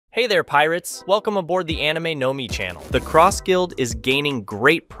Hey there, pirates! Welcome aboard the Animenomi channel. The Cross Guild is gaining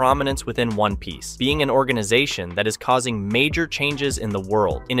great prominence within One Piece, being an organization that is causing major changes in the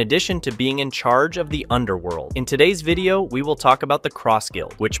world, in addition to being in charge of the underworld. In today's video, we will talk about the Cross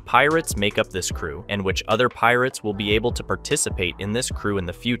Guild, which pirates make up this crew, and which other pirates will be able to participate in this crew in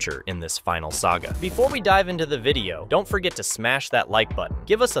the future in this final saga. Before we dive into the video, don't forget to smash that like button.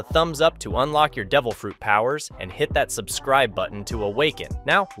 Give us a thumbs up to unlock your Devil Fruit powers, and hit that subscribe button to awaken.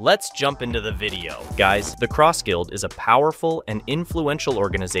 Now, let's jump into the video. Guys, the Cross Guild is a powerful and influential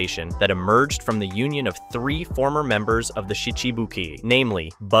organization that emerged from the union of three former members of the Shichibukai,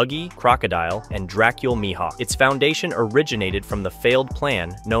 namely Buggy, Crocodile, and Dracule Mihawk. Its foundation originated from the failed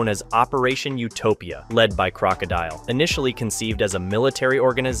plan known as Operation Utopia, led by Crocodile. Initially conceived as a military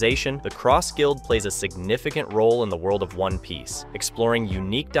organization, the Cross Guild plays a significant role in the world of One Piece, exploring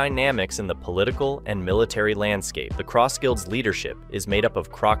unique dynamics in the political and military landscape. The Cross Guild's leadership is made up of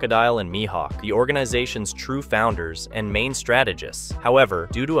Crocodile and Mihawk, the organization's true founders and main strategists. However,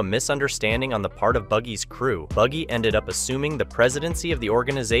 due to a misunderstanding on the part of Buggy's crew, Buggy ended up assuming the presidency of the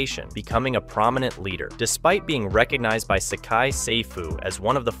organization, becoming a prominent leader. Despite being recognized by Sakai Seifu as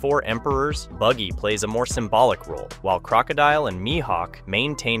one of the four emperors, Buggy plays a more symbolic role, while Crocodile and Mihawk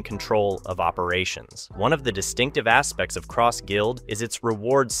maintain control of operations. One of the distinctive aspects of Cross Guild is its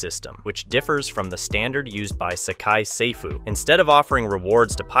reward system, which differs from the standard used by Sakai Seifu. Instead of offering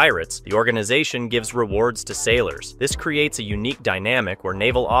rewards to pirates, the organization gives rewards to sailors. This creates a unique dynamic where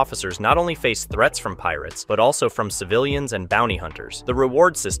naval officers not only face threats from pirates, but also from civilians and bounty hunters. The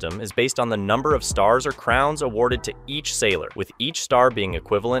reward system is based on the number of stars or crowns awarded to each sailor, with each star being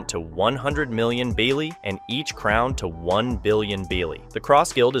equivalent to 100 million Bailey and each crown to 1 billion Bailey. The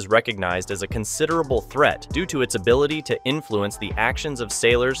Cross Guild is recognized as a considerable threat due to its ability to influence the actions of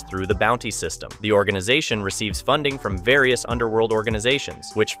sailors through the bounty system. The organization receives funding from various underworld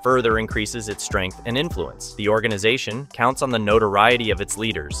organizations, which further increases its strength and influence. The organization counts on the notoriety of its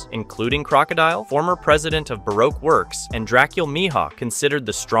leaders, including Crocodile, former president of Baroque Works, and Dracule Mihawk, considered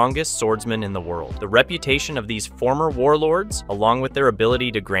the strongest swordsman in the world. The reputation of these former warlords, along with their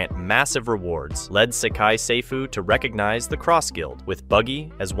ability to grant massive rewards, led Sakai Seifu to recognize the Cross Guild, with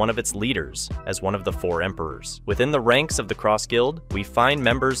Buggy as one of its leaders, as one of the four emperors. Within the ranks of the Cross Guild, we find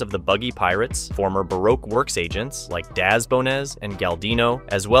members of the Buggy Pirates, former Baroque Works agents like Dazbonez and Galdino,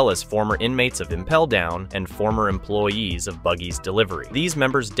 as well as former inmates of Impel Down and former employees of Buggy's Delivery. These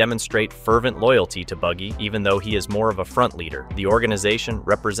members demonstrate fervent loyalty to Buggy, even though he is more of a front leader. The organization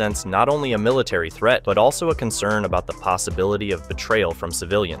represents not only a military threat, but also a concern about the possibility of betrayal from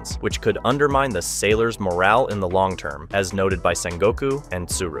civilians, which could undermine the sailors' morale in the long term, as noted by Sengoku and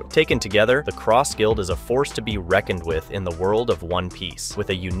Tsuru. Taken together, the Cross Guild is a force to be reckoned with in the world of One Piece, with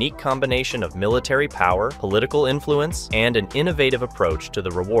a unique combination of military power, political influence, and an innovative approach to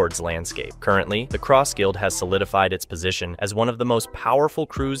the rewards landscape. Currently, the Cross Guild has solidified its position as one of the most powerful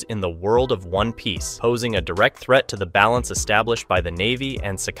crews in the world of One Piece, posing a direct threat to the balance established by the Navy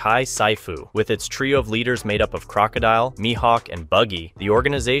and Sakai Seifu. With its trio of leaders made up of Crocodile, Mihawk, and Buggy, the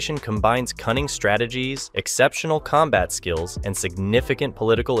organization combines cunning strategies, exceptional combat skills, and significant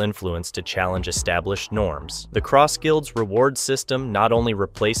political influence to challenge established norms. The Cross Guild's reward system not only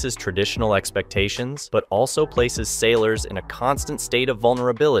replaces traditional expectations, but also places sailors in a constant state of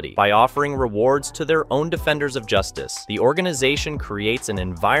vulnerability. By offering rewards to their own defenders of justice, the organization creates an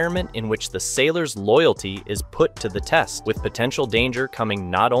environment in which the sailors' loyalty is put to the test, with potential danger coming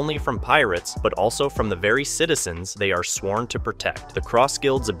not only from pirates, but also from the very citizens they are sworn to protect. The Cross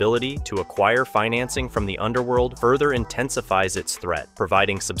Guild's ability to acquire financing from the underworld further intensifies its threat,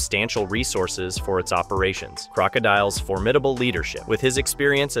 providing substantial resources for its operations. Crocodile's formidable leadership, with his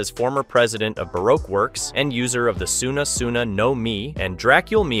experience as former president of Baroque Works and user of the Suna Suna no Mi, and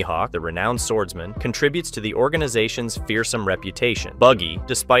Dracule Mihawk, the renowned swordsman, contributes to the organization's fearsome reputation. Buggy,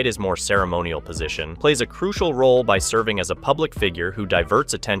 despite his more ceremonial position, plays a crucial role by serving as a public figure who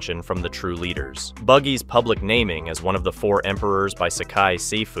diverts attention from the true leaders. Buggy's public naming as one of the four emperors by Sakai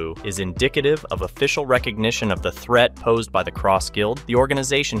Seifu is indicative of official recognition of the threat posed by the Cross Guild, the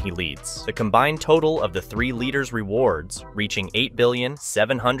organization he leads. The combined total of the three leaders' rewards, reaching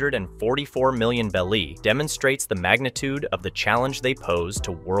 8,744,000,000 Bailey, demonstrates the magnitude of the challenge they pose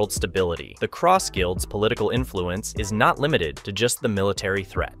to world stability. The Cross Guild's political influence is not limited to just the military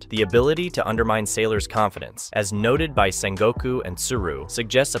threat. The ability to undermine sailors' confidence, as noted by Sengoku and Tsuru,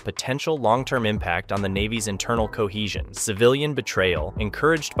 suggests a potential long-term impact on the Navy's internal cohesion. Civilian betrayal,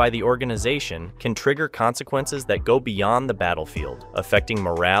 encouraged by the organization, can trigger consequences that go beyond the battlefield, affecting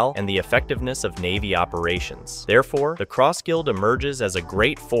morale and the effectiveness of Navy operations. Therefore, the Cross Guild emerges as a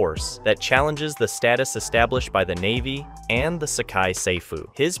great force that challenges the status established by the Navy and the Sakai Sakai Seifu.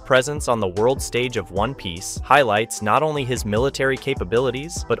 His presence on the world stage of One Piece highlights not only his military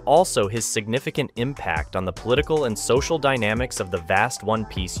capabilities, but also his significant impact on the political and social dynamics of the vast One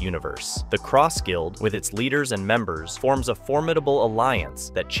Piece universe. The Cross Guild, with its leaders and members, forms a formidable alliance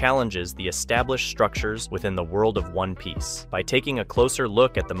that challenges the established structures within the world of One Piece. By taking a closer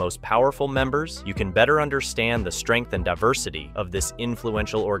look at the most powerful members, you can better understand the strength and diversity of this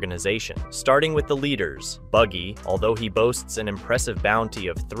influential organization. Starting with the leaders, Buggy, although he boasts an impressive bounty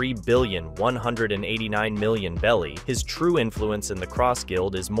of 3,189,000,000 belly, his true influence in the Cross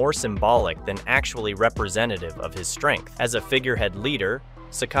Guild is more symbolic than actually representative of his strength. As a figurehead leader,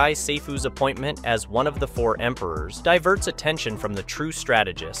 Sakai Seifu's appointment as one of the four emperors diverts attention from the true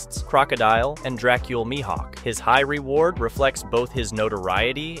strategists, Crocodile and Dracule Mihawk. His high reward reflects both his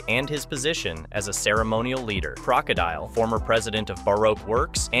notoriety and his position as a ceremonial leader. Crocodile, former president of Baroque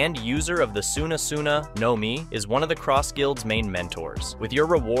Works and user of the Suna Nomi, is one of the Cross Guild's main mentors. With your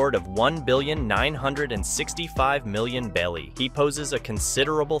reward of 1,965,000,000 belly, he poses a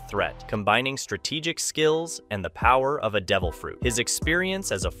considerable threat, combining strategic skills and the power of a devil fruit. His experience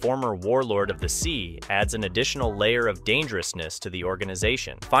as a former warlord of the sea adds an additional layer of dangerousness to the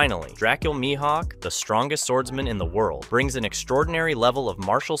organization. Finally, Dracule Mihawk, the strongest swordsman in the world, brings an extraordinary level of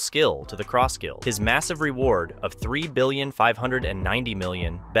martial skill to the Cross Guild. His massive reward of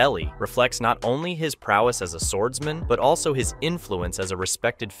 3,590,000,000 belly reflects not only his prowess as a swordsman, but also his influence as a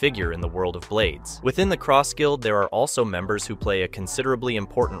respected figure in the world of blades. Within the Cross Guild, there are also members who play a considerably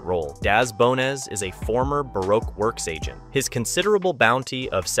important role. Daz Bonez is a former Baroque Works agent. His considerable bounty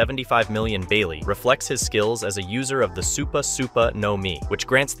of 75,000,000 Bailey reflects his skills as a user of the Surpassed, which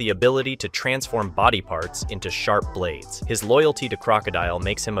grants the ability to transform body parts into sharp blades. His loyalty to Crocodile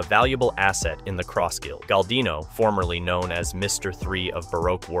makes him a valuable asset in the Cross Guild. Galdino, formerly known as Mr. 3 of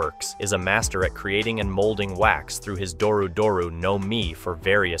Baroque Works, is a master at creating and molding wax through his Doru no Mi for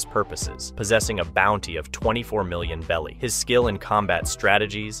various purposes, possessing a bounty of 24,000,000 belly. His skill in combat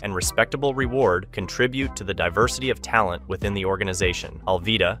strategies and respectable reward contribute to the diversity of talent within the organization.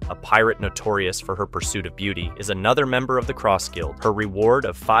 Alvida, a pirate notorious for her pursuit of beauty, is another member of the Cross Guild. Her reward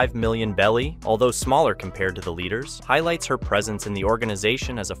of 5,000,000 belly, although smaller compared to the leaders, highlights her presence in the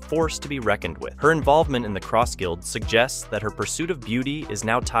organization as a force to be reckoned with. Her involvement in the Cross Guild suggests that her pursuit of beauty is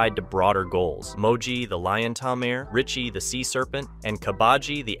now tied to broader goals. Moji, the lion tamir, Richie, the sea serpent, and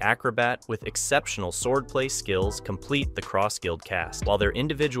Kabaji, the acrobat with exceptional swordplay skills, complete the Cross Guild cast. While their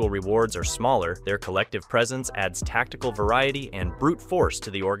individual rewards are smaller, their collective presence adds tactical variety and brute force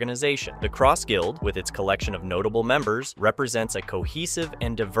to the organization. The Cross Guild, with its collection of notable members, represents a cohesive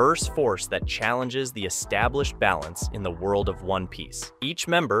and diverse force that challenges the established balance in the world of One Piece. Each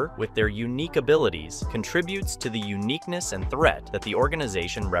member, with their unique abilities, contributes to the uniqueness and threat that the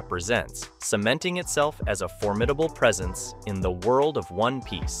organization represents, cementing itself as a formidable presence in the world of One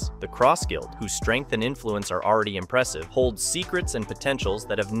Piece. The Cross Guild, whose strength and influence are already impressive, holds secrets and potentials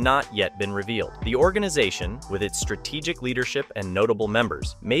that have not yet been revealed. The organization, with its strategic leadership and notable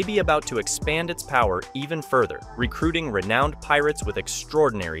members, may be about to expand its power even further, recruiting renowned pirates with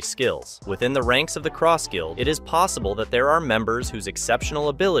extraordinary skills. Within the ranks of the Cross Guild, it is possible that there are members whose exceptional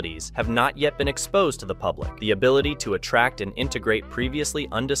abilities have not yet been exposed to the public. The ability to attract and integrate previously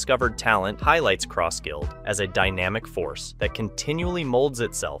undiscovered talent highlights Cross Guild as a dynamic force that continually molds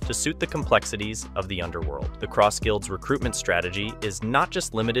itself to suit the complexities of the underworld. The Cross Guild's recruitment strategy is not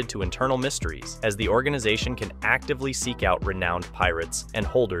just limited to internal mysteries, as the organization can actively seek out renowned pirates and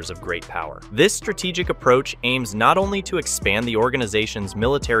holders of great power. This strategic approach aims not only to expand the organization's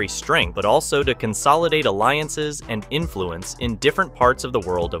military strength, but also to consolidate alliances and influence in different parts of the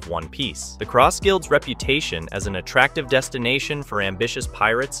world of One Piece. The Cross Guild's reputation as an attractive destination for ambitious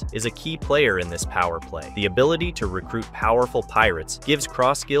pirates is a key player in this power play. The ability to recruit powerful pirates gives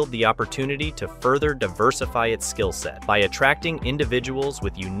Cross Guild the opportunity to further diversify its skill set. By attracting individuals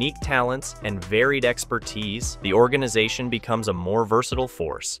with unique talents and varied expertise, the organization becomes a more versatile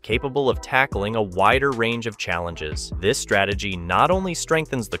force, capable of tackling a wider range of challenges. This strategy not only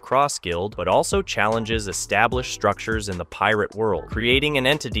strengthens the Cross Guild, but also challenges established structures in the pirate world, creating an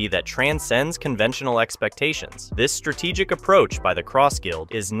entity that transcends conventional expectations. This strategic approach by the Cross Guild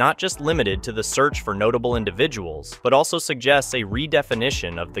is not just limited to the search for notable individuals, but also suggests a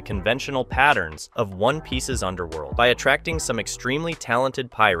redefinition of the conventional patterns of One Piece's underworld. By attracting some extremely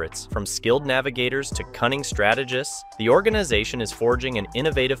talented pirates, from skilled navigators to cunning strategists, the organization organization is forging an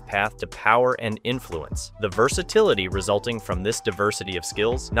innovative path to power and influence. The versatility resulting from this diversity of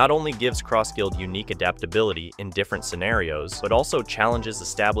skills not only gives Cross-Guild unique adaptability in different scenarios, but also challenges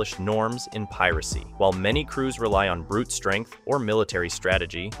established norms in piracy. While many crews rely on brute strength or military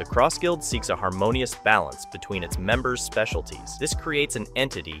strategy, the Cross-Guild seeks a harmonious balance between its members' specialties. This creates an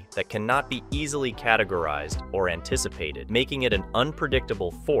entity that cannot be easily categorized or anticipated, making it an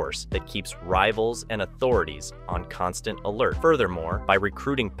unpredictable force that keeps rivals and authorities on constant alert. Furthermore, by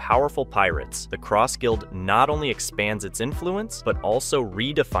recruiting powerful pirates, the Cross-Guild not only expands its influence, but also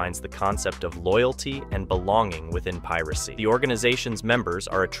redefines the concept of loyalty and belonging within piracy. The organization's members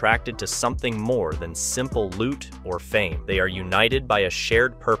are attracted to something more than simple loot or fame. They are united by a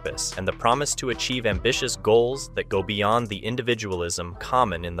shared purpose and the promise to achieve ambitious goals that go beyond the individualism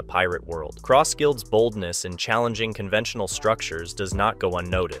common in the pirate world. Cross-Guild's boldness in challenging conventional structures does not go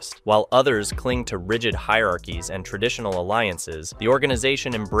unnoticed. While others cling to rigid hierarchies and traditional alliances, the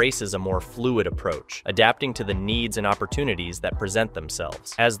organization embraces a more fluid approach, adapting to the needs and opportunities that present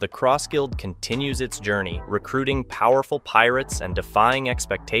themselves. As the Cross-Guild continues its journey, recruiting powerful pirates and defying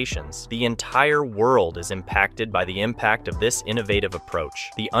expectations, the entire world is impacted by the impact of this innovative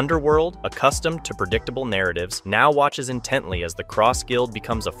approach. The underworld, accustomed to predictable narratives, now watches intently as the Cross-Guild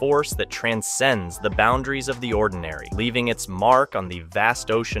becomes a force that transcends the boundaries of the ordinary, leaving its mark on the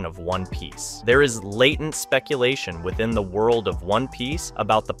vast ocean of One Piece. There is latent speculation within the world of One Piece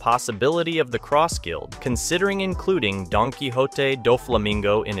about the possibility of the Cross-Guild, considering including Don Quixote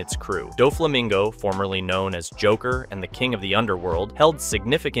Doflamingo in its crew. Doflamingo, formerly known as Joker and the King of the Underworld, held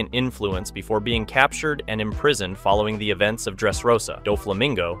significant influence before being captured and imprisoned following the events of Dressrosa.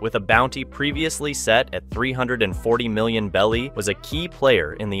 Doflamingo, with a bounty previously set at 340 million belly, was a key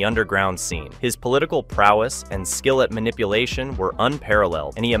player in the underground scene. His political prowess and skill at manipulation were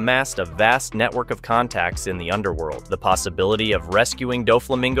unparalleled, and he amassed a vast network of contacts in the underworld. The possibility of rescuing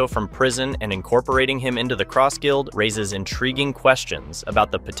Doflamingo from prison and incorporating him into the Cross-Guild raises intriguing questions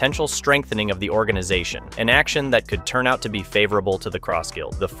about the potential strengthening of the organization, an action that could turn out to be favorable to the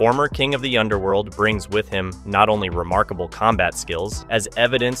Cross-Guild. The former king of the underworld brings with him not only remarkable combat skills, as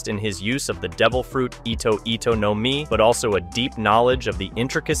evidenced in his use of the devil fruit Ito Ito no Mi, but also a deep knowledge of the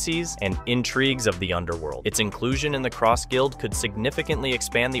intricacies and intrigues of the underworld. Its inclusion in the Cross-Guild could significantly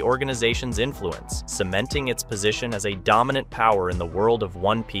expand the organization's influence, cementing its position as a dominant power in the world of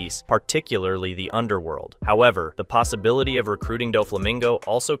One Piece, particularly the underworld. However, the possibility of recruiting Doflamingo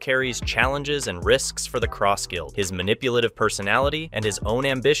also carries challenges and risks for the Cross-Guild. His manipulative personality and his own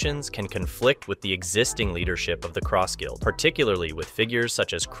ambitions can conflict with the existing leadership of the Cross-Guild, particularly with figures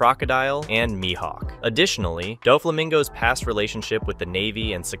such as Crocodile and Mihawk. Additionally, Doflamingo's past relationship with the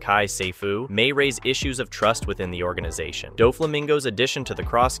Navy and Sakai Seifu may raise issues of trust within the organization. Doflamingo's addition to the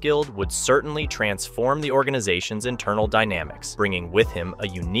Cross-Guild would certainly transform the organization's internal dynamics, bringing with him a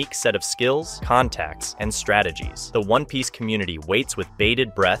unique set of skills, contacts, and strategies. The One Piece community waits with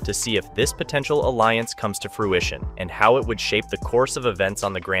bated breath to see if this potential alliance comes to fruition, and how it would shape the course of events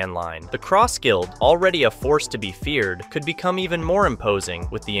on the Grand Line. The Cross-Guild, already a force to be feared, could become even more imposing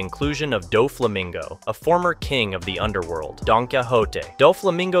with the inclusion of Doflamingo, a former king of the underworld, Don Quixote.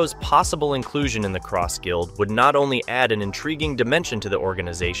 Doflamingo's possible inclusion in the Cross-Guild would not only add an intriguing dimension to the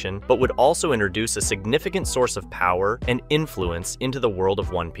organization, but would also introduce a significant source of power and influence into the world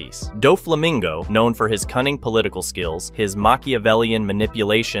of One Piece. Doflamingo, known for his cunning political skills, his Machiavellian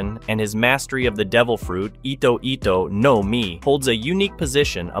manipulation, and his mastery of the devil fruit Ito Ito no Mi, holds a unique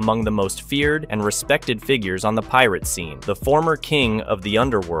position among the most feared and respected figures on the pirate scene. The former king of the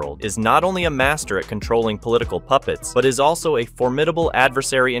underworld is not only a master at controlling political puppets, but is also a formidable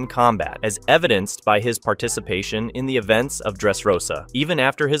adversary in combat, as evidenced by his participation in the events of Dressrosa. Even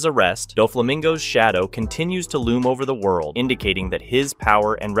after his arrest, Doflamingo's shadow continues to loom over the world, indicating that his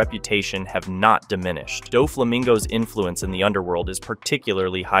power and reputation have not diminished. Doflamingo's influence in the underworld is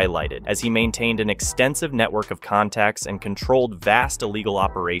particularly highlighted, as he maintained an extensive network of contacts and controlled vast illegal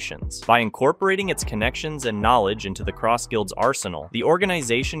operations. By incorporating its connections and knowledge into the Cross-Guild's arsenal, the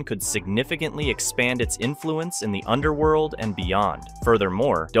organization could significantly expand its influence in the underworld and beyond.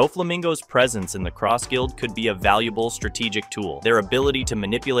 Furthermore, Doflamingo's presence in the Cross-Guild could be a valuable strategic tool. Their ability to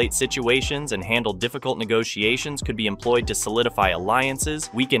manipulate situations and handle difficult negotiations could be employed to solidify alliances,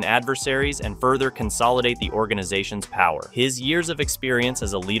 weaken adversaries, and further consolidate the organization's power. His years of experience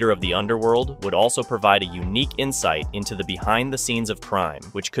as a leader of the underworld would also provide a unique insight into the behind-the-scenes of crime,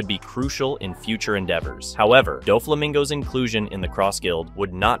 which could be crucial in future endeavors. However, Doflamingo's inclusion in the Cross-Guild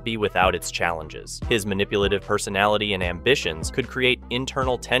would not be without its challenges. His manipulative personality and ambitions could create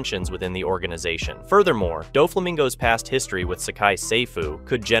internal tensions within the organization. Furthermore, Doflamingo's past history with Sakai Seifu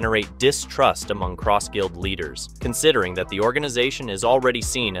could generate distrust among Cross-Guild leaders. considering that the organization is already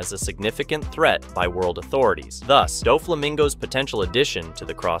seen as a significant threat by world authorities. Thus, Doflamingo's potential addition to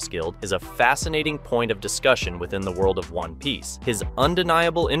the Cross Guild is a fascinating point of discussion within the world of One Piece. His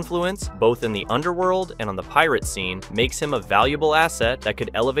undeniable influence, both in the underworld and on the pirate scene, makes him a valuable asset that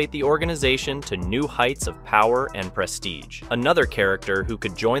could elevate the organization to new heights of power and prestige. Another character who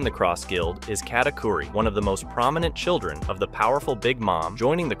could join the Cross Guild is Katakuri, one of the most prominent children of the powerful Big Mom.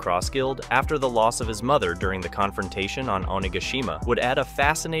 Joining the Cross Guild after the loss of his mother during the confrontation on Onigashima would add a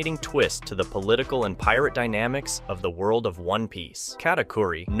fascinating twist to the political and pirate dynamics of the world of One Piece.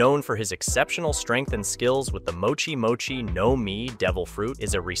 Katakuri, known for his exceptional strength and skills with the Mochi-Mochi-no-Mi devil fruit,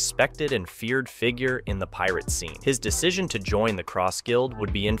 is a respected and feared figure in the pirate scene. His decision to join the Cross Guild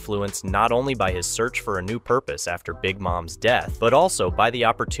would be influenced not only by his search for a new purpose after Big Mom's death, but also by the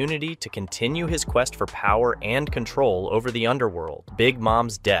opportunity to continue his quest for power and control over the underworld. Big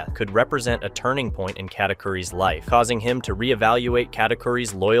Mom's death could represent a turning point in Katakuri's life, causing him to reevaluate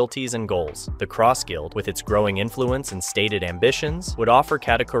Katakuri's loyalties and goals. The Cross Guild, with its growing influence and stated ambitions, would offer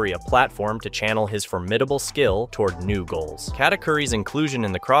Katakuri a platform to channel his formidable skill toward new goals. Katakuri's inclusion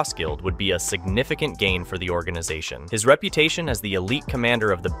in the Cross Guild would be a significant gain for the organization. His reputation as the elite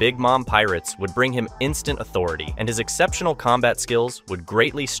commander of the Big Mom Pirates would bring him instant authority, and his exceptional combat skills would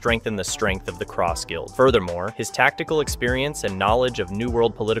greatly strengthen the strength of the Cross Guild. Furthermore, his tactical experience and knowledge of New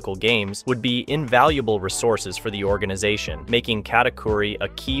World political games would be invaluable resources for the organization, making Katakuri a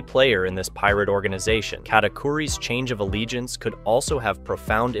key player in this pirate organization. Katakuri's change of allegiance could also have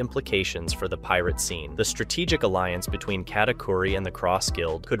profound implications for the pirate scene. The strategic alliance between Katakuri and the Cross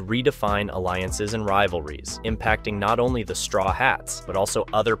Guild could redefine alliances and rivalries, impacting not only the Straw Hats, but also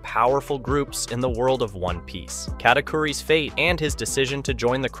other powerful groups in the world of One Piece. Katakuri's fate and his decision to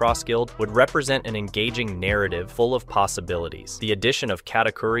join the Cross Guild would represent an engaging narrative full of possibilities. The addition of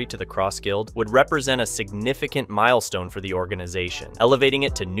Katakuri to the Cross Guild would represent a significant milestone for the organization, elevating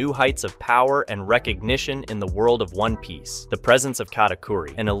it to new heights of power and recognition in the world of One Piece. The presence of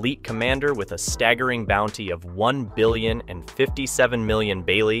Katakuri, an elite commander with a staggering bounty of 1,057,000,000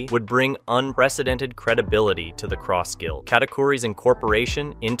 Bailey, would bring unprecedented credibility to the Cross Guild. Katakuri's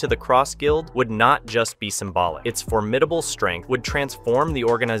incorporation into the Cross Guild would not just be symbolic. Its formidable strength would transform the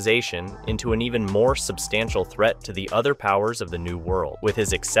organization into an even more substantial threat to the other powers of the New World. With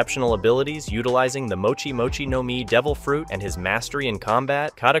his exceptional abilities utilizing the Mochi-Mochi-no-Mi devil fruit and his mastery in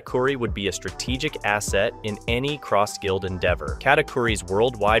combat, Katakuri would be a strategic asset in any Cross Guild endeavor. Katakuri's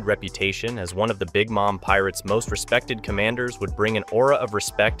worldwide reputation as one of the Big Mom Pirates' most respected commanders would bring an aura of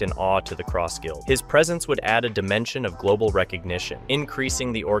respect and awe to the Cross Guild. His presence would add a dimension of global recognition,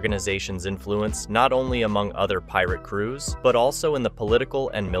 increasing the organization's influence not only among other pirate crews, but also in the political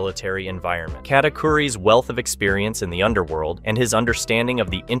and military environment. Katakuri's wealth of experience in the underworld and his understanding of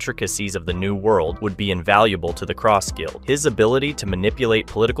the intricacies of the New World would be invaluable to the Cross Guild. His ability to manipulate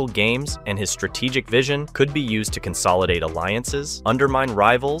political games and his strategic vision could be used to consolidate alliances, undermine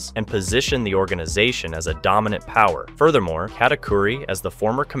rivals, and position the organization as a dominant power. Furthermore, Katakuri, as the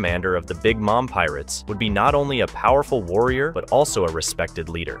former commander of the Big Mom Pirates, would be not only a powerful warrior, but also a respected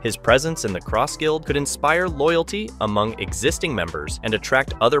leader. His presence in the Cross Guild could inspire loyalty among existing members and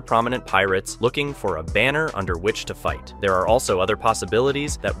attract other prominent pirates looking for a banner under which to fight. There are also other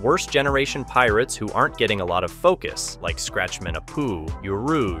possibilities that worst generation pirates who aren't getting a lot of focus, like Scratchman Apu,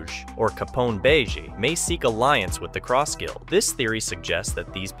 Urouge, or Capone Beige, may seek alliance with the Cross Guild. This theory suggests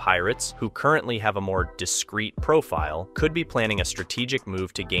that these pirates, who currently have a more discreet profile, could be planning a strategic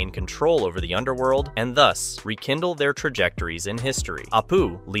move to gain control over the underworld and thus rekindle their trajectories in history.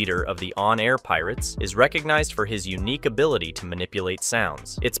 Apu, leader of the on-air pirates, is recognized for his unique ability to manipulate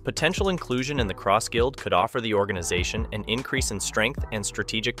sounds. Its potential inclusion in the Cross Guild could offer the organization an increase in strength and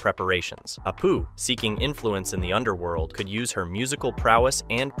strategic preparations. Apu, seeking influence in the underworld, could use her musical prowess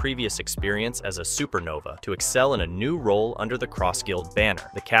and previous experience as a supernova to excel in a new role under the Cross Guild banner.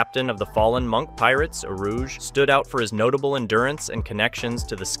 The captain of the fallen monk pirates, Urouge, stood out for his notable endurance and connections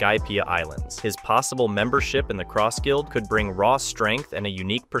to the Skypiea Islands. His possible membership in the Cross Guild could bring raw strength and a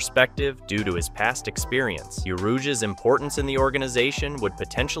unique perspective due to his past experience. Urouge's importance in the organization would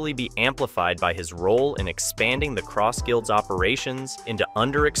potentially be amplified by his role in expanding the Cross Guild's operations into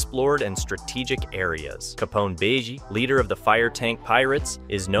underexplored and strategic areas. Capone Beige, leader of the Fire Tank Pirates,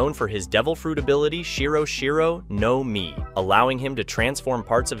 is known for his devil fruit ability Shiro Shiro no Mi, allowing him to transform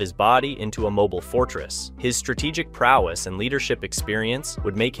parts of his body into a mobile fortress. His strategic prowess and leadership experience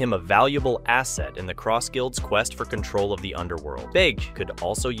would make him a valuable asset in the Cross Guild's quest for control of the underworld. Beige could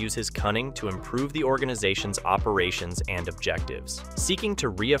also use his cunning to improve the organization's operations and objectives. Seeking to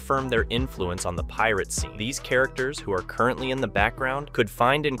reaffirm their influence on the pirate scene, these characters, who are currently in the background, could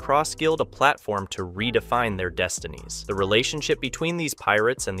find in Cross Guild a platform to redefine their destinies. The relationship between these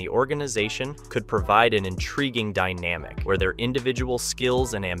pirates and the organization could provide an intriguing dynamic, where their individual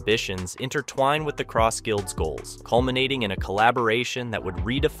skills and ambitions intertwine with the Cross-Guild's goals, culminating in a collaboration that would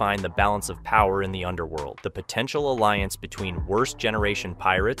redefine the balance of power in the underworld. The potential alliance between worst-generation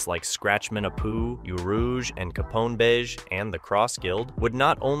pirates like Scratchman Apu, Urouge, and Capone Beige and the Cross-Guild would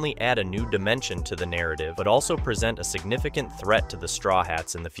not only add a new dimension to the narrative, but also present a significant threat to the Straw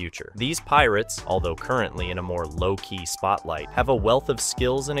Hats in the future. These pirates, although currently in a more low-key spotlight, have a wealth of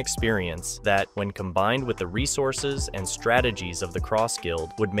skills and experience that, when combined with the resources and strategies of the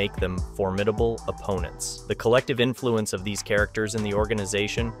Cross-Guild, would make them formidable opponents. The collective influence of these characters in the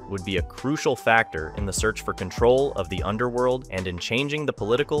organization would be a crucial factor in the search for control of the underworld and in changing the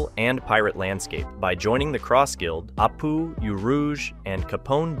political and pirate landscape. By joining the Cross-Guild, Apu, Urouge, and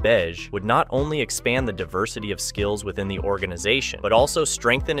Capone Beige would not only expand the diversity of skills within the organization, but also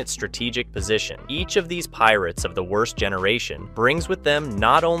strengthen its strategic position. Each of these pirates of the worst generation brings with them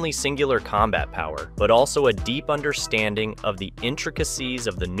not only singular combat power, but also a deep understanding of the intricacies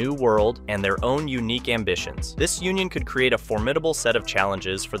of the new world and their own unique ambitions. This union could create a formidable set of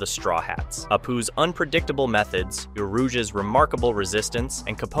challenges for the Straw Hats. Apu's unpredictable methods, Urouge's remarkable resistance,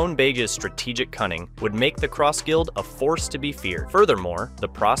 and Capone Beige's strategic cunning would make the Cross-Guild a force to be feared. Furthermore, the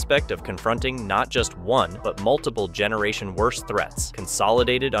prospect of confronting not just one, but multiple generation worst threats,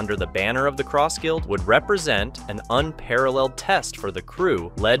 consolidated under the banner of the Cross-Guild, would represent an unparalleled test for the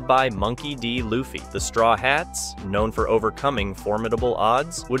crew led by Monkey D. Luffy. The Straw Hats, known for overcoming formidable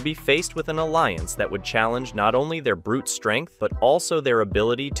odds, would be faced with an alliance that would challenge not only their brute strength, but also their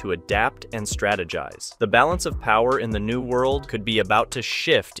ability to adapt and strategize. The balance of power in the new world could be about to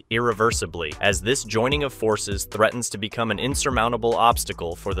shift irreversibly, as this joining of forces threatens to become an insurmountable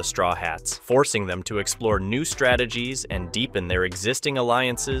obstacle for the Straw Hats, forcing them to explore new strategies and deepen their existing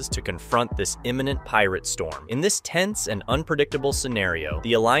alliances to confront this imminent pirate storm. In this tense and unpredictable scenario,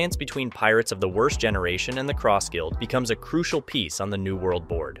 the alliance between pirates of the worst generation and the Cross-Guild becomes a crucial piece on the New World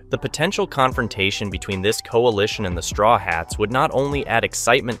board. The potential confrontation between this coalition and the Straw Hats would not only add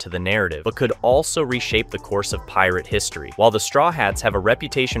excitement to the narrative, but could also reshape the course of pirate history. While the Straw Hats have a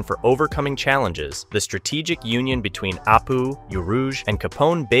reputation for overcoming challenges, the strategic union between Apu, Urouge, and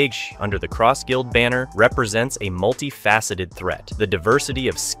Capone Beige under the Cross-Guild banner represents a multifaceted threat. The diversity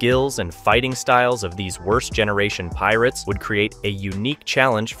of skills and fighting styles of these worst generation pirates would create a unique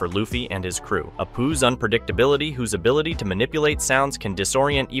challenge for Luffy and his crew. Apu's unpredictability, whose ability to manipulate sounds can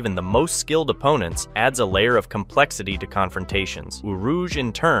disorient even the most skilled opponents, adds a layer of complexity to confrontations. Urouge,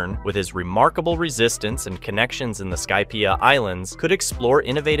 in turn, with his remarkable resistance and connections in the Skypiea Islands, could explore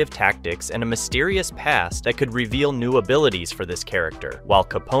innovative tactics and a mysterious past that could reveal new abilities for this character, while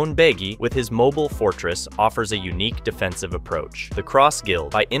Capone Beige, with his mobile fortress, offers a unique defensive approach. The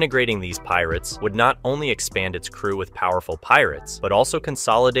Cross-Guild, by integrating these pirates, would not only expand its crew with powerful pirates, but also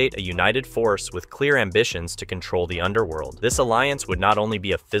consolidate a united force with clear ambitions to control the underworld. This alliance would not only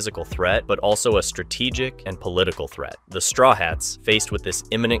be a physical threat, but also a strategic and political threat. The Straw Hats, faced with this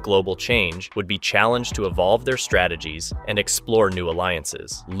imminent global change, would be challenged to evolve their strategies and explore new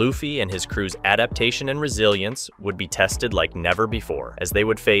alliances. Luffy and his crew's adaptation and resilience would be tested like never before, as they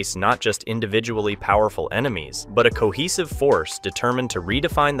would face not just individually powerful enemies, but a cohesive force determined to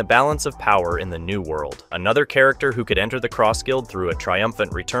redefine the balance of power in the new world. Another character who could enter the Cross-Guild through a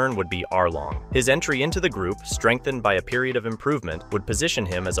triumphant return would be Arlong. His entry into the group, strengthened by a period of improvement, would position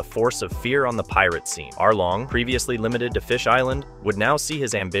him as a force of fear on the pirate scene. Arlong, previously limited to Fish Island, would now see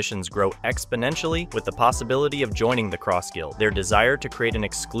his ambitions grow exponentially with the possibility of joining the Cross-Guild. Their desire to create an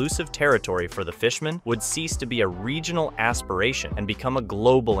exclusive territory for the fishmen would cease to be a regional aspiration and become a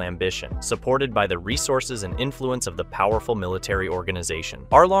global ambition, supported by the resources and influence of the powerful military organization.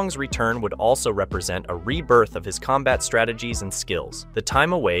 Arlong's return would also represent a rebirth of his combat strategies and skills. The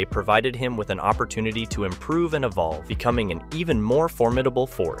time away provided him with an opportunity to improve and evolve, becoming an even more formidable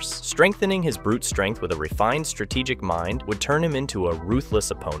force. Strengthening his brute strength with a refined strategic mind would turn him into a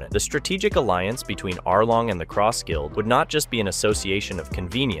ruthless opponent. The strategic alliance between Arlong and the Cross-Guild would not just be an association of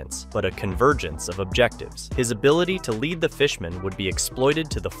convenience, but a convergence of objectives. His ability to lead the fishmen would be exploited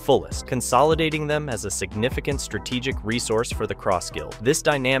to the fullest, consolidating them as a significant strategic resource for the Cross-Guild. This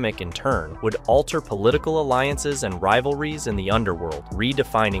dynamic, in turn, would alter political alliances and rivalries in the underworld,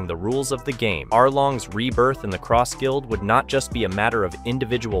 redefining the rules of the game. Arlong's rebirth in the Cross-Guild would not just be a matter of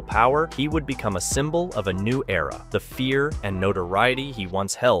individual power, he would become a symbol of a new era. The fear and notoriety he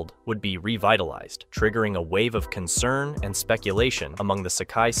once held would be revitalized, triggering a wave of concern and speculation among the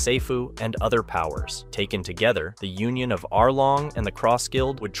Sakai Seifu and other powers. Taken together, the union of Arlong and the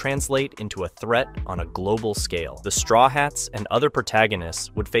Cross-Guild would translate into a threat on a global scale. The Straw Hats and other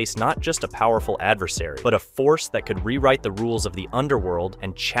protagonists would face not just a powerful adversary, but a force that could rewrite the rules of the underworld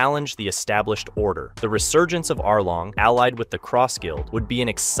and challenge the established order. The resurgence of Arlong, allied with the Cross Guild, would be an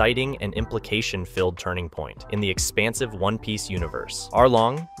exciting and implication-filled turning point in the expansive One Piece universe.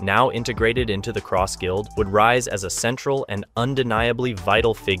 Arlong, now integrated into the Cross Guild, would rise as a central and undeniably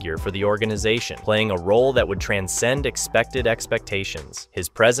vital figure for the organization, playing a role that would transcend expected expectations. His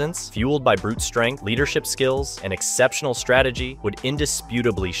presence, fueled by brute strength, leadership skills, and exceptional strategy, would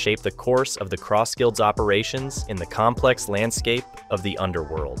indisputably shape the course of the Cross Guild's operations in the complex landscape of the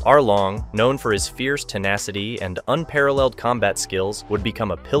underworld. Arlong, known for his fierce tenacity and unparalleled combat skills, would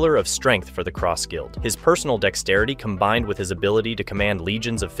become a pillar of strength for the Cross Guild. His personal dexterity, combined with his ability to command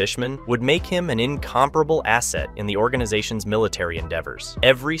legions of fishmen, would make him an incomparable asset in the organization's military endeavors.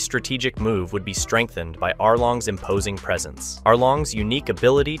 Every strategic move would be strengthened by Arlong's imposing presence. Arlong's unique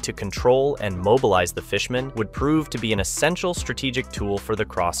ability to control and mobilize the fishmen would prove to be an essential strategic tool for the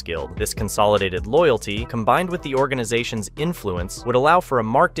Cross Guild. This consolidated loyalty, combined with the organization's influence, would allow for a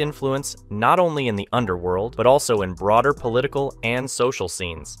marked influence not only in the underworld, but also in broader political and social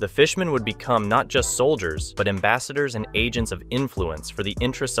scenes. The fishmen would become not just soldiers, but ambassadors and agents of influence for the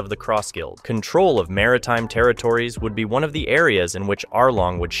interests of the Cross Guild. Control of maritime territories would be one of the areas in which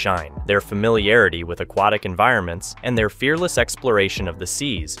Arlong would shine. Their familiarity with aquatic environments and their fearless exploration of the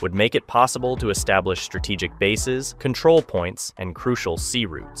seas would make it possible to establish strategic bases, control points, and crucial sea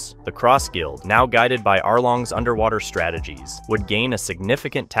routes. The Cross Guild, now guided by Arlong's underwater strategies, would gain a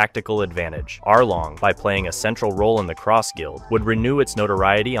significant tactical advantage. Arlong, by playing a central role in the Cross Guild, would renew its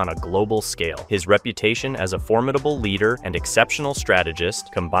notoriety on a global scale. His reputation as a formidable leader and exceptional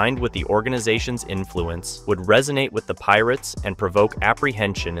strategist, combined with the organization's influence, would resonate with the pirates and provoke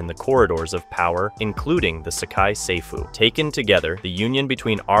apprehension in the corridors of power, including the Sakai Seifu. Taken together, the union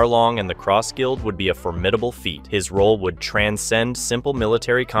between Arlong and the Cross Guild would be a formidable feat. His role would transcend simple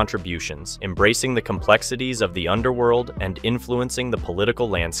military contributions, embracing the complexities of the underworld and influencing the political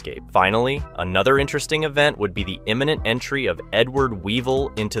landscape. Finally, another interesting event would be the imminent entry of Edward Weevil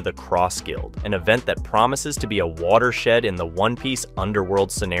into the Cross Guild, an event that promises to be a watershed in the One Piece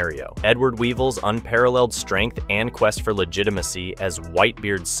underworld scenario. Edward Weevil's unparalleled strength and quest for legitimacy as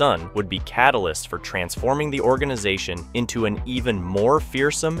Whitebeard's son would be catalysts for transforming the organization into an even more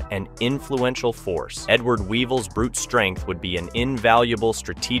fearsome and influential force. Edward Weevil's brute strength would be an invaluable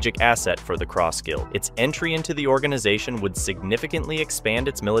strategic asset for the Cross Guild. Its entry into the organization would significantly expand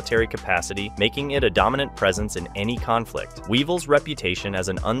its military capacity, making it a dominant presence in any conflict. Weevil's reputation as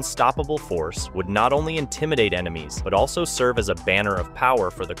an unstoppable force would not only intimidate enemies, but also serve as a banner of power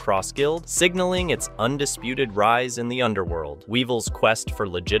for the Cross Guild, signaling its undisputed rise in the underworld. Weevil's quest for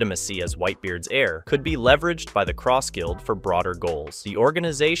legitimacy as Whitebeard's heir could be leveraged by the Cross Guild for broader goals. The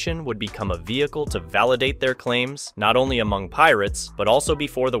organization would become a vehicle to validate their claims, not only among pirates, but also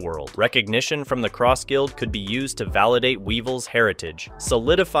before the world. Recognition from the Cross Guild could be used to validate Weevil's heritage,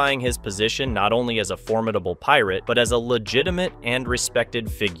 solidifying his position not only as a formidable pirate, but as a legitimate and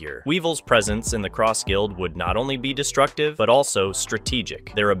respected figure. Weevil's presence in the Cross Guild would not only be destructive, but also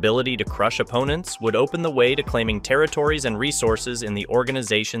strategic. Their ability to crush opponents would open the way to claiming territories and resources in the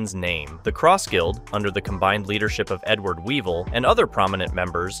organization's name. The Cross Guild, under the combined leadership of Edward Weevil and other prominent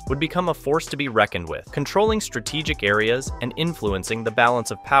members, would become a force to be reckoned with, controlling strategic areas and influencing the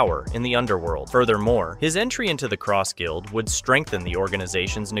balance of power in the underworld. Furthermore, his entry into the Cross Guild would strengthen the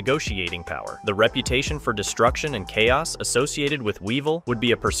organization's negotiating power. The reputation for destruction and chaos associated with Weevil would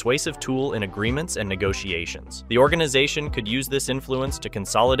be a persuasive tool in agreements and negotiations. The organization could use this influence to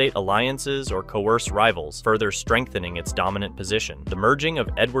consolidate alliances or coerce rivals, further strengthening its dominant position. The merging of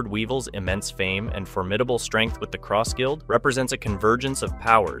Edward Weevil's immense fame and formidable strength with the Cross Guild represents a convergence of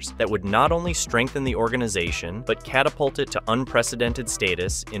powers that would not only strengthen the organization, but catapult it to unprecedented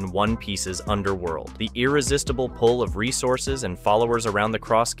status in One Piece's underworld. The irresistible pull of resources and followers around the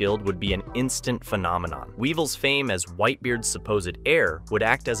Cross Guild would be an instant phenomenon. Weevil's fame as Whitebeard's supposed heir would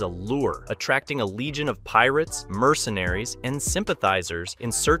act as a lure, attracting a legion of pirates, mercenaries, and sympathizers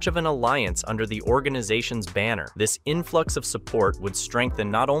in search of an alliance under the organization's banner. This influx of support would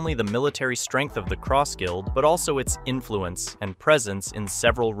strengthen not only the military strength of the Cross Guild, but also its influence and presence in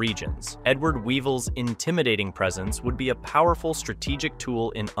several regions. Edward Weevil's intimidating presence would be a powerful strategic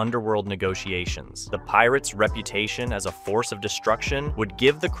tool in underworld negotiations. The pirates' reputation as a force of destruction would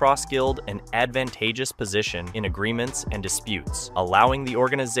give the Cross Guild an advantageous position in agreements and disputes, allowing the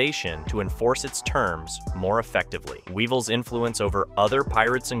organization to enforce its terms more effectively. Weevil's influence over other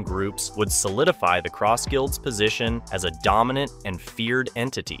pirates and groups would solidify the Cross Guild's position as a dominant and feared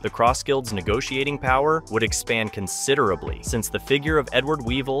entity. The Cross Guild's negotiating power would expand considerably, since the figure of Edward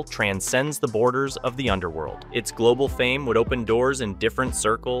Weevil transcends the borders of the underworld. Its global fame would open doors in different different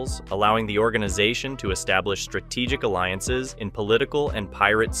circles, allowing the organization to establish strategic alliances in political and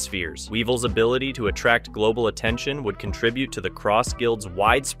pirate spheres. Weevil's ability to attract global attention would contribute to the Cross Guild's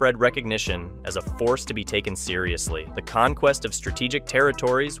widespread recognition as a force to be taken seriously. The conquest of strategic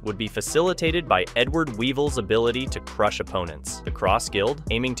territories would be facilitated by Edward Weevil's ability to crush opponents. The Cross Guild,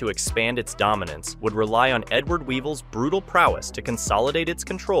 aiming to expand its dominance, would rely on Edward Weevil's brutal prowess to consolidate its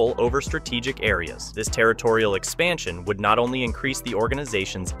control over strategic areas. This territorial expansion would not only increase the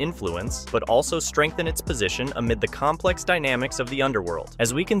organization's influence, but also strengthen its position amid the complex dynamics of the underworld.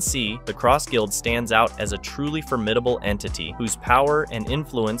 As we can see, the Cross Guild stands out as a truly formidable entity whose power and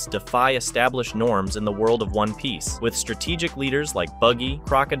influence defy established norms in the world of One Piece. With strategic leaders like Buggy,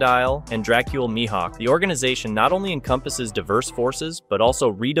 Crocodile, and Dracule Mihawk, the organization not only encompasses diverse forces, but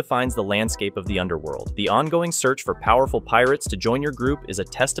also redefines the landscape of the underworld. The ongoing search for powerful pirates to join your group is a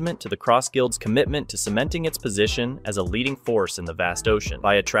testament to the Cross Guild's commitment to cementing its position as a leading force in the vast ocean.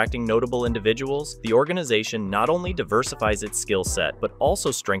 By attracting notable individuals, the organization not only diversifies its skill set, but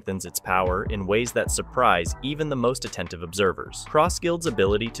also strengthens its power in ways that surprise even the most attentive observers. Cross Guild's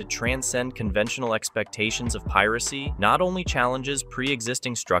ability to transcend conventional expectations of piracy not only challenges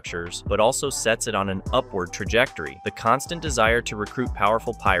pre-existing structures, but also sets it on an upward trajectory. The constant desire to recruit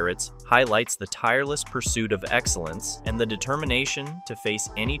powerful pirates highlights the tireless pursuit of excellence and the determination to face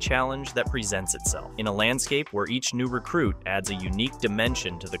any challenge that presents itself. In a landscape where each new recruit adds a unique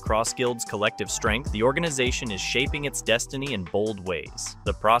dimension to the Cross Guild's collective strength, the organization is shaping its destiny in bold ways.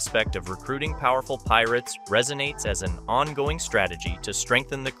 The prospect of recruiting powerful pirates resonates as an ongoing strategy to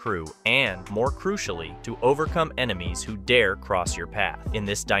strengthen the crew and, more crucially, to overcome enemies who dare cross your path. In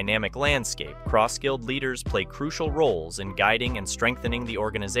this dynamic landscape, Cross Guild leaders play crucial roles in guiding and strengthening the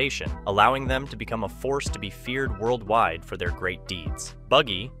organization, allowing them to become a force to be feared worldwide for their great deeds.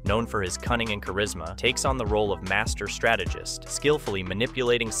 Buggy, known for his cunning and charisma, takes on the role of master strategist, skillfully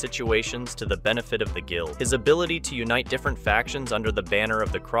manipulating situations to the benefit of the guild. His ability to unite different factions under the banner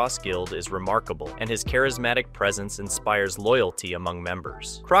of the Cross Guild is remarkable, and his charismatic presence inspires loyalty among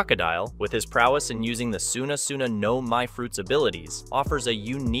members. Crocodile, with his prowess in using the Suna Suna no My Fruits abilities, offers a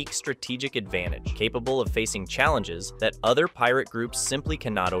unique strategic advantage, capable of facing challenges that other pirate groups simply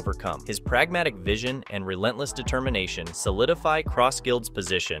cannot overcome. His pragmatic vision and relentless determination solidify Cross Guild's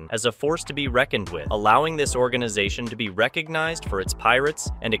position as a force to be reckoned with, allowing this organization to be recognized for its pirates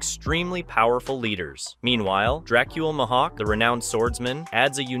and extremely powerful leaders. Meanwhile, Dracule Mihawk, the renowned swordsman,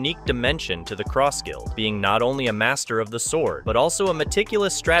 adds a unique dimension to the Cross Guild, being not only a master of the sword, but also a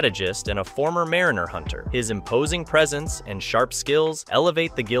meticulous strategist and a former mariner hunter. His imposing presence and sharp skills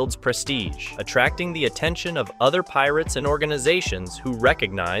elevate the guild's prestige, attracting the attention of other pirates and organizations who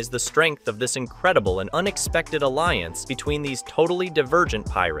recognize the strength of this incredible and unexpected alliance between these totally divergent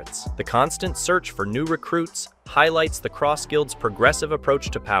pirates. The constant search for new recruits highlights the Cross Guild's progressive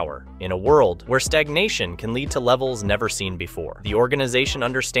approach to power. In a world where stagnation can lead to levels never seen before, the organization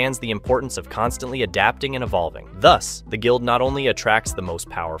understands the importance of constantly adapting and evolving. Thus, the guild not only attracts the most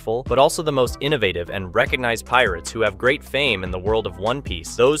powerful, but also the most innovative and recognized pirates who have great fame in the world of One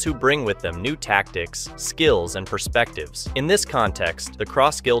Piece, those who bring with them new tactics, skills, and perspectives. In this context, the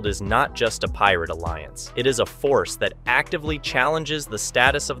Cross Guild is not just a pirate alliance. It is a force that actively challenges the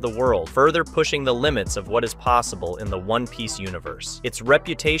status of the world, further pushing the limits of what is possible in the One Piece universe. Its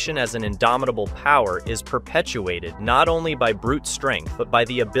reputation as an indomitable power is perpetuated not only by brute strength, but by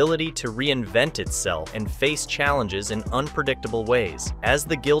the ability to reinvent itself and face challenges in unpredictable ways. As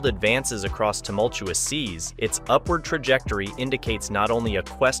the guild advances across tumultuous seas, its upward trajectory indicates not only a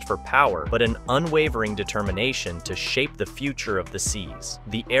quest for power, but an unwavering determination to shape the future of the seas.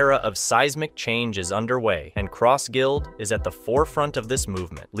 The era of seismic change is underway, and Cross Guild is at the forefront of this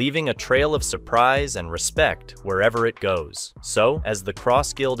movement, leaving a trail of surprise and respect wherever it goes. So, as the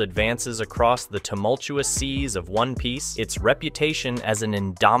Cross Guild advances across the tumultuous seas of One Piece, its reputation as an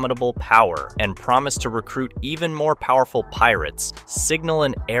indomitable power and promise to recruit even more powerful pirates signal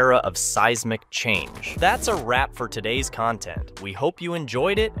an era of seismic change. That's a wrap for today's content. We hope you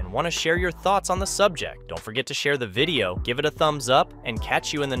enjoyed it and want to share your thoughts on the subject. Don't forget to share the video, give it a thumbs up, and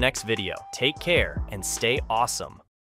catch you in the next video. Take care and stay awesome.